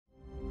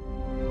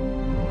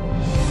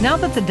Now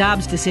that the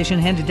Dobbs decision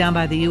handed down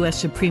by the U.S.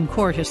 Supreme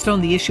Court has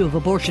thrown the issue of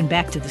abortion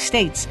back to the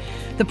states,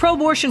 the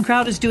pro-abortion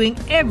crowd is doing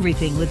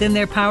everything within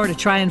their power to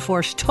try and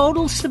force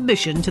total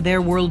submission to their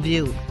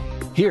worldview.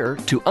 Here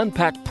to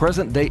unpack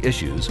present-day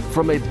issues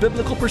from a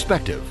biblical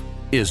perspective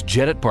is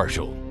Janet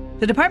Parshall.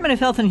 The Department of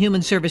Health and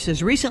Human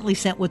Services recently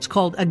sent what's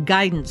called a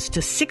guidance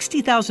to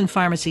 60,000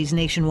 pharmacies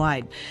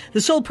nationwide.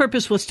 The sole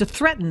purpose was to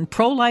threaten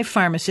pro-life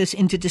pharmacists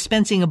into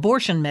dispensing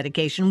abortion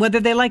medication, whether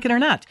they like it or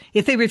not.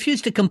 If they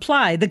refuse to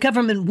comply, the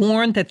government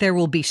warned that there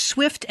will be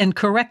swift and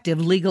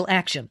corrective legal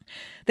action.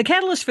 The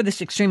catalyst for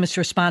this extremist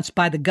response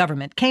by the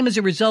government came as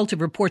a result of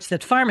reports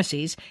that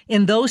pharmacies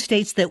in those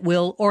states that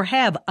will or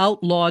have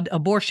outlawed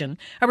abortion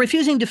are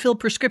refusing to fill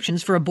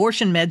prescriptions for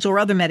abortion meds or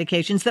other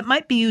medications that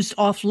might be used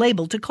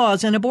off-label to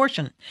cause an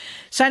abortion.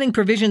 Citing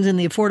provisions in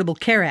the Affordable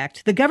Care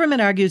Act, the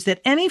government argues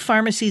that any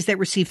pharmacies that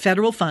receive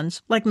federal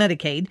funds, like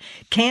Medicaid,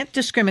 can't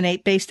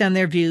discriminate based on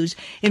their views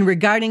in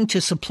regarding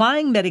to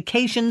supplying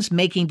medications,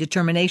 making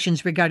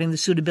determinations regarding the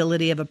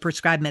suitability of a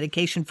prescribed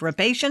medication for a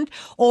patient,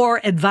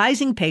 or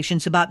advising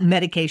patients about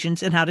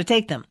medications and how to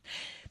take them.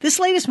 This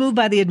latest move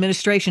by the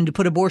administration to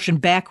put abortion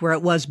back where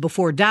it was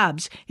before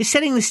Dobbs is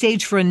setting the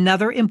stage for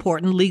another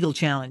important legal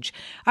challenge.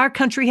 Our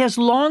country has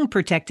long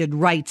protected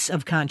rights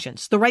of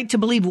conscience, the right to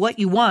believe what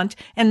you want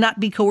and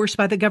not be coerced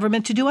by the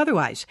government to do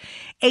otherwise.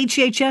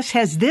 HHS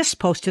has this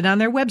posted on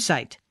their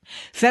website.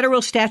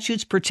 Federal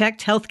statutes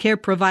protect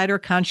healthcare provider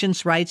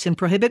conscience rights and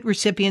prohibit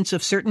recipients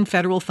of certain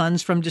federal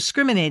funds from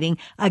discriminating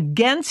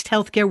against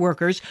healthcare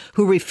workers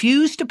who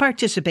refuse to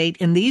participate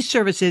in these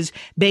services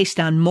based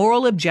on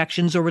moral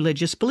objections or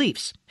religious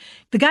beliefs.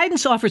 The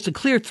guidance offers a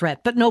clear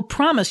threat, but no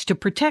promise to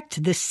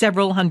protect this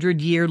several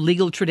hundred-year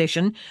legal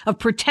tradition of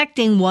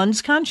protecting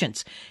one's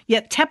conscience,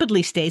 yet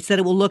tepidly states that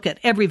it will look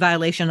at every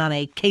violation on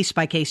a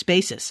case-by-case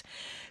basis.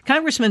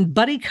 Congressman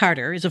Buddy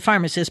Carter is a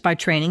pharmacist by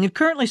training and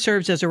currently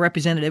serves as a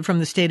representative from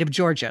the state of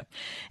Georgia.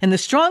 In the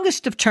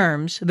strongest of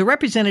terms, the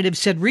representative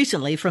said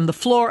recently from the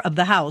floor of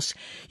the House,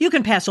 "You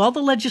can pass all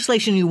the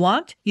legislation you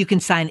want, you can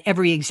sign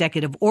every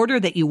executive order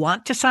that you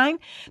want to sign,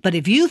 but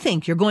if you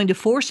think you're going to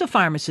force a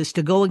pharmacist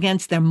to go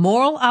against their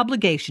moral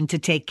obligation to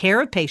take care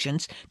of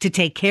patients, to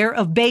take care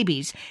of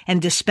babies,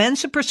 and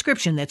dispense a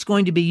prescription that's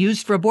going to be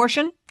used for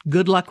abortion,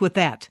 good luck with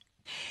that."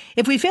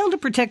 If we fail to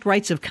protect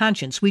rights of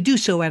conscience, we do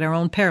so at our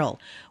own peril.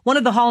 One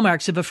of the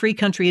hallmarks of a free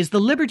country is the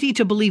liberty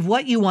to believe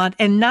what you want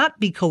and not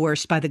be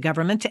coerced by the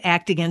government to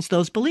act against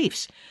those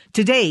beliefs.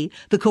 Today,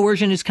 the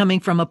coercion is coming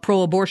from a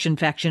pro-abortion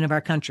faction of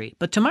our country.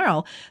 But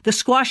tomorrow, the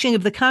squashing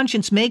of the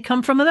conscience may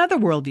come from another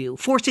worldview,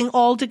 forcing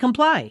all to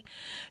comply.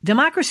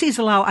 Democracies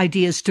allow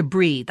ideas to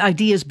breathe,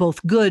 ideas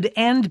both good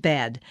and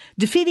bad.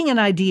 Defeating an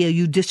idea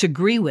you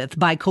disagree with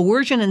by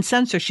coercion and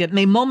censorship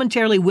may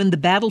momentarily win the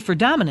battle for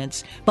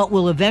dominance, but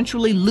will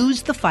eventually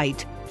lose the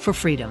fight for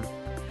freedom.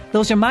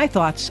 Those are my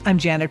thoughts. I'm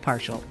Janet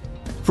Parshall.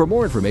 For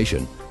more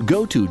information,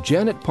 go to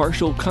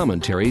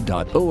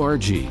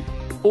janetparshallcommentary.org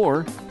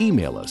or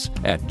email us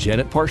at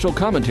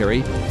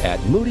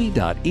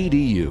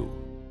janetparshallcommentary@moody.edu.